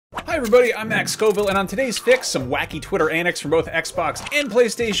Hi everybody, I'm Max Scoville, and on today's fix, some wacky Twitter antics from both Xbox and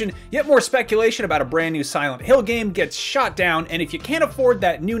PlayStation, yet more speculation about a brand new Silent Hill game gets shot down, and if you can't afford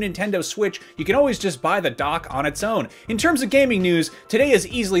that new Nintendo Switch, you can always just buy the dock on its own. In terms of gaming news, today is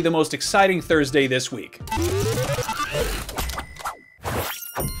easily the most exciting Thursday this week.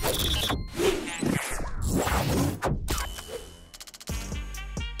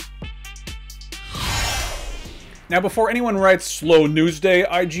 Now, before anyone writes "slow news day,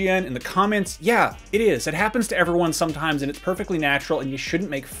 IGN" in the comments, yeah, it is. It happens to everyone sometimes, and it's perfectly natural, and you shouldn't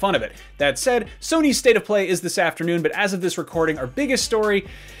make fun of it. That said, Sony's State of Play is this afternoon, but as of this recording, our biggest story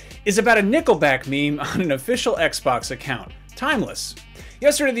is about a Nickelback meme on an official Xbox account. Timeless.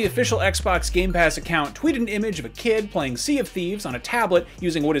 Yesterday, the official Xbox Game Pass account tweeted an image of a kid playing Sea of Thieves on a tablet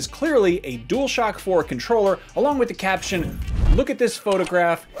using what is clearly a DualShock 4 controller, along with the caption, "Look at this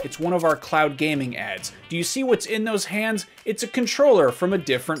photograph, it's one of our cloud gaming ads. Do you see what's in those hands? It's a controller from a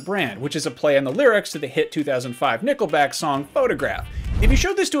different brand," which is a play on the lyrics to the hit 2005 Nickelback song, Photograph. If you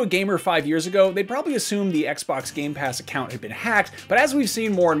showed this to a gamer 5 years ago, they'd probably assume the Xbox Game Pass account had been hacked, but as we've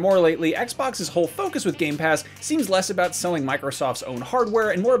seen more and more lately, Xbox's whole focus with Game Pass seems less about selling Microsoft's own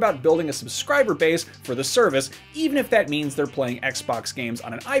hardware and more about building a subscriber base for the service, even if that means they're playing Xbox games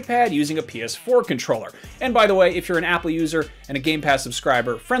on an iPad using a PS4 controller. And by the way, if you're an Apple user and a Game Pass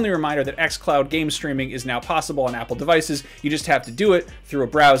subscriber, friendly reminder that xCloud game streaming is now possible on Apple devices. You just have to do it through a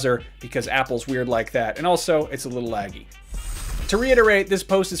browser because Apple's weird like that, and also it's a little laggy. To reiterate, this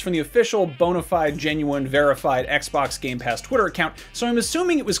post is from the official, bona fide, genuine, verified Xbox Game Pass Twitter account, so I'm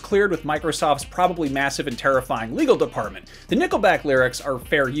assuming it was cleared with Microsoft's probably massive and terrifying legal department. The Nickelback lyrics are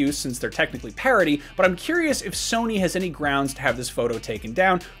fair use since they're technically parody, but I'm curious if Sony has any grounds to have this photo taken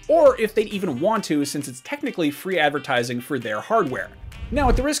down, or if they'd even want to since it's technically free advertising for their hardware. Now,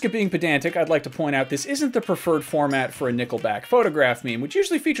 at the risk of being pedantic, I'd like to point out this isn't the preferred format for a Nickelback photograph meme, which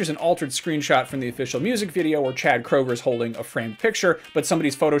usually features an altered screenshot from the official music video where Chad Kroger's holding a framed picture, but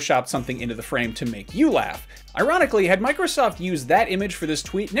somebody's photoshopped something into the frame to make you laugh. Ironically, had Microsoft used that image for this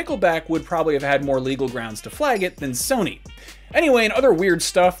tweet, Nickelback would probably have had more legal grounds to flag it than Sony. Anyway, in other weird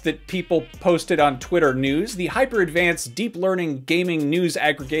stuff that people posted on Twitter news, the hyper-advanced deep learning gaming news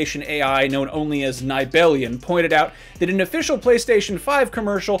aggregation AI known only as Nibelian pointed out that an official PlayStation 5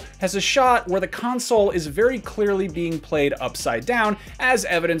 commercial has a shot where the console is very clearly being played upside down, as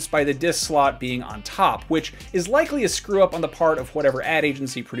evidenced by the disc slot being on top, which is likely a screw-up on the part of whatever ad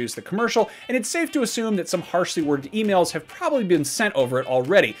agency produced the commercial, and it's safe to assume that some harshly worded emails have probably been sent over it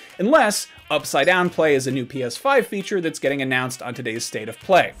already, unless upside down play is a new PS5 feature that's getting announced on today's State of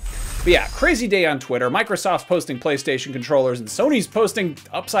Play. But yeah, crazy day on Twitter. Microsoft's posting PlayStation controllers and Sony's posting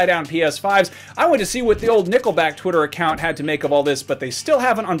upside down PS5s. I went to see what the old Nickelback Twitter account had to make of all this, but they still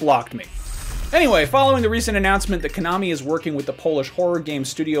haven't unblocked me. Anyway, following the recent announcement that Konami is working with the Polish horror game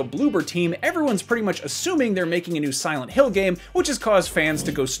studio Bloober Team, everyone's pretty much assuming they're making a new Silent Hill game, which has caused fans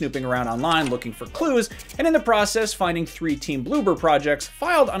to go snooping around online looking for clues, and in the process finding 3 Team Bloober projects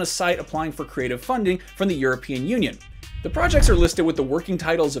filed on a site applying for creative funding from the European Union. The projects are listed with the working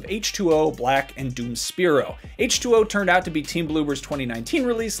titles of H2O, Black, and Doom Spiro. H2O turned out to be Team Bloober's 2019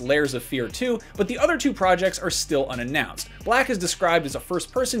 release, Layers of Fear 2, but the other 2 projects are still unannounced. Black is described as a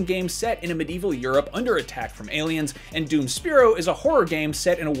first-person game set in a medieval Europe under attack from aliens, and Doom Spiro is a horror game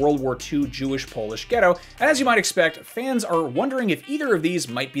set in a World War II Jewish-Polish ghetto, and as you might expect, fans are wondering if either of these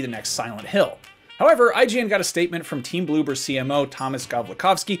might be the next Silent Hill. However, IGN got a statement from Team Bloober CMO Thomas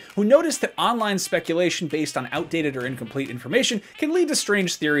Gawlikowski, who noticed that online speculation based on outdated or incomplete information can lead to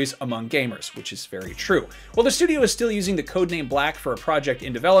strange theories among gamers, which is very true. While the studio is still using the codename Black for a project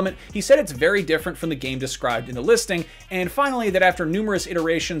in development, he said it's very different from the game described in the listing, and finally that after numerous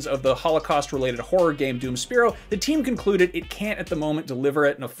iterations of the Holocaust-related horror game Doom Spiro, the team concluded it can't at the moment deliver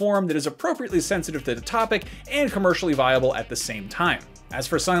it in a form that is appropriately sensitive to the topic and commercially viable at the same time. As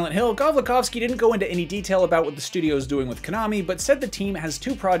for Silent Hill, Gawlikowski didn't go into any detail about what the studio is doing with Konami, but said the team has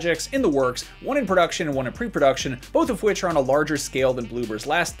 2 projects in the works, one in production and one in pre-production, both of which are on a larger scale than Bloober's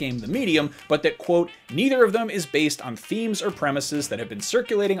last game, The Medium, but that, quote, neither of them is based on themes or premises that have been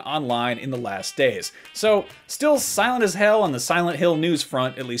circulating online in the last days. So, still silent as hell on the Silent Hill news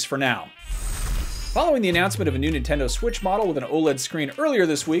front, at least for now. Following the announcement of a new Nintendo Switch model with an OLED screen earlier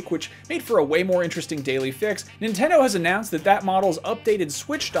this week, which made for a way more interesting daily fix, Nintendo has announced that that model's updated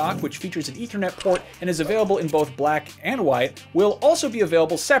Switch dock, which features an Ethernet port and is available in both black and white, will also be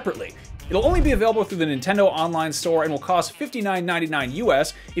available separately. It'll only be available through the Nintendo online store and will cost $59.99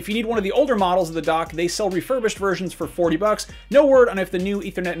 US. If you need one of the older models of the dock, they sell refurbished versions for $40. No word on if the new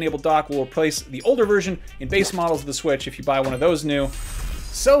Ethernet-enabled dock will replace the older version in base models of the Switch if you buy one of those new.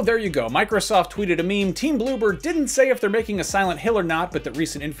 So there you go. Microsoft tweeted a meme. Team Bloober didn't say if they're making a Silent Hill or not, but that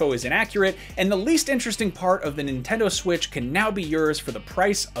recent info is inaccurate, and the least interesting part of the Nintendo Switch can now be yours for the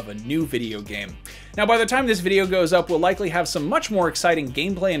price of a new video game. Now, by the time this video goes up, we'll likely have some much more exciting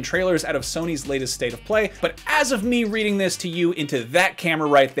gameplay and trailers out of Sony's latest State of Play, but as of me reading this to you into that camera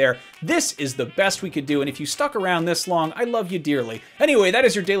right there, this is the best we could do, and if you stuck around this long, I love you dearly. Anyway, that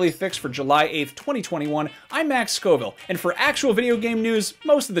is your Daily Fix for July 8th, 2021. I'm Max Scoville, and for actual video game news,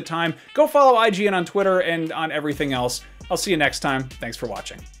 most of the time, go follow IGN on Twitter and on everything else. I'll see you next time. Thanks for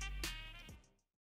watching.